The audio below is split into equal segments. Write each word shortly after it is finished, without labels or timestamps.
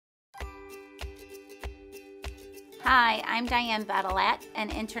Hi, I'm Diane Betelak, an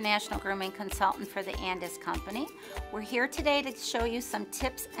international grooming consultant for the Andis Company. We're here today to show you some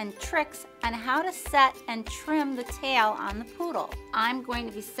tips and tricks on how to set and trim the tail on the poodle. I'm going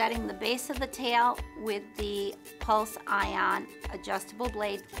to be setting the base of the tail with the Pulse Ion adjustable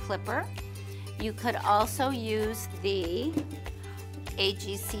blade clipper. You could also use the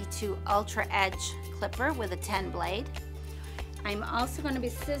AGC2 Ultra Edge clipper with a 10 blade. I'm also going to be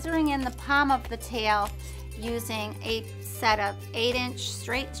scissoring in the palm of the tail using a set of 8-inch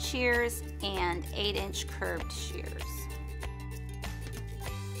straight shears and 8-inch curved shears.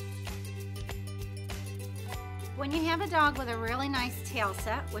 When you have a dog with a really nice tail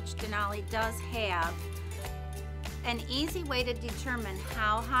set, which Denali does have, an easy way to determine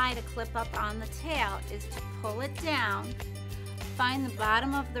how high to clip up on the tail is to pull it down, find the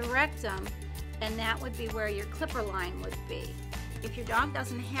bottom of the rectum, and that would be where your clipper line would be. If your dog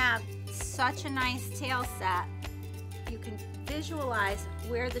doesn't have such a nice tail set, you can visualize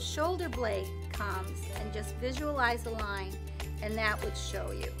where the shoulder blade comes and just visualize a line, and that would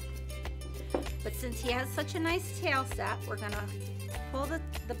show you. But since he has such a nice tail set, we're going to pull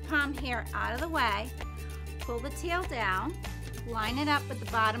the palm hair out of the way, pull the tail down, line it up with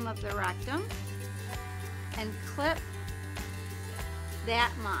the bottom of the rectum, and clip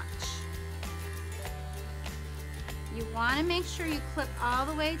that much. You want to make sure you clip all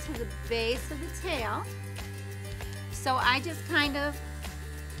the way to the base of the tail. So I just kind of,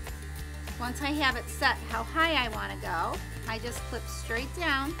 once I have it set how high I want to go, I just clip straight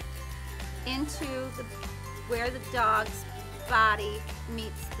down into where the dog's body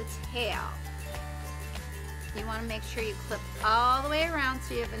meets the tail. You want to make sure you clip all the way around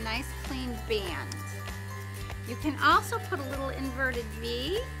so you have a nice clean band. You can also put a little inverted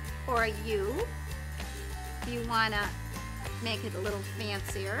V or a U. If you want to make it a little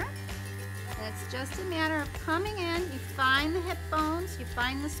fancier. And it's just a matter of coming in, you find the hip bones, you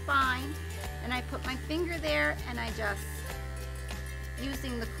find the spine, and I put my finger there and I just,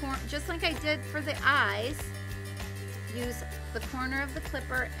 using the corner, just like I did for the eyes, use the corner of the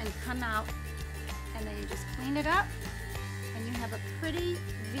clipper and come out, and then you just clean it up and you have a pretty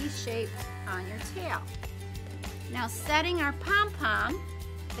V shape on your tail. Now setting our pom-pom,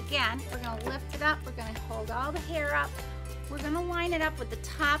 again, we're going to lift it up, we're going to hold all the hair up, we're going to line it up with the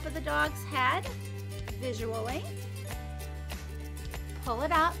top of the dog's head, visually, pull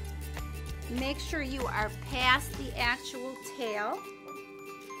it up, make sure you are past the actual tail.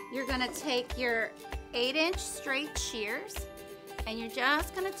 You're going to take your 8-inch straight shears, and you're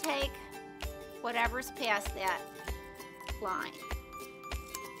just going to take whatever's past that line.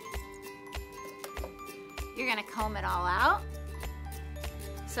 You're going to comb it all out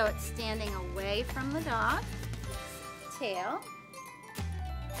so it's standing away from the dog's tail.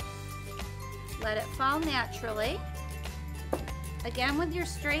 Let it fall naturally. Again, with your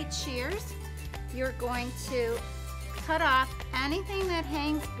straight shears, you're going to cut off anything that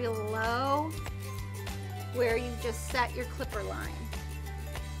hangs below where you just set your clipper line.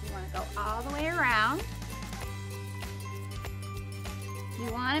 You want to go all the way around.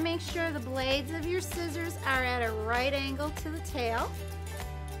 You want to make sure the blades of your scissors are at a right angle to the tail.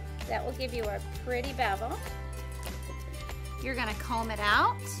 That will give you a pretty bevel. You're going to comb it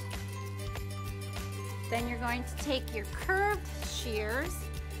out. Then you're going to take your curved shears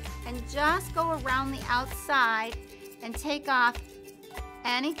and just go around the outside and take off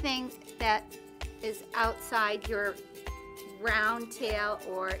anything that is outside your round tail,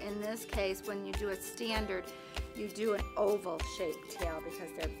 or in this case, when you do a standard, you do an oval shaped tail because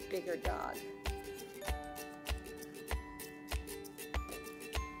they're bigger dog.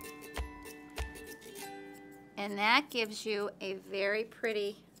 And that gives you a very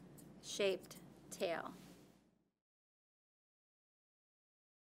pretty shaped tail.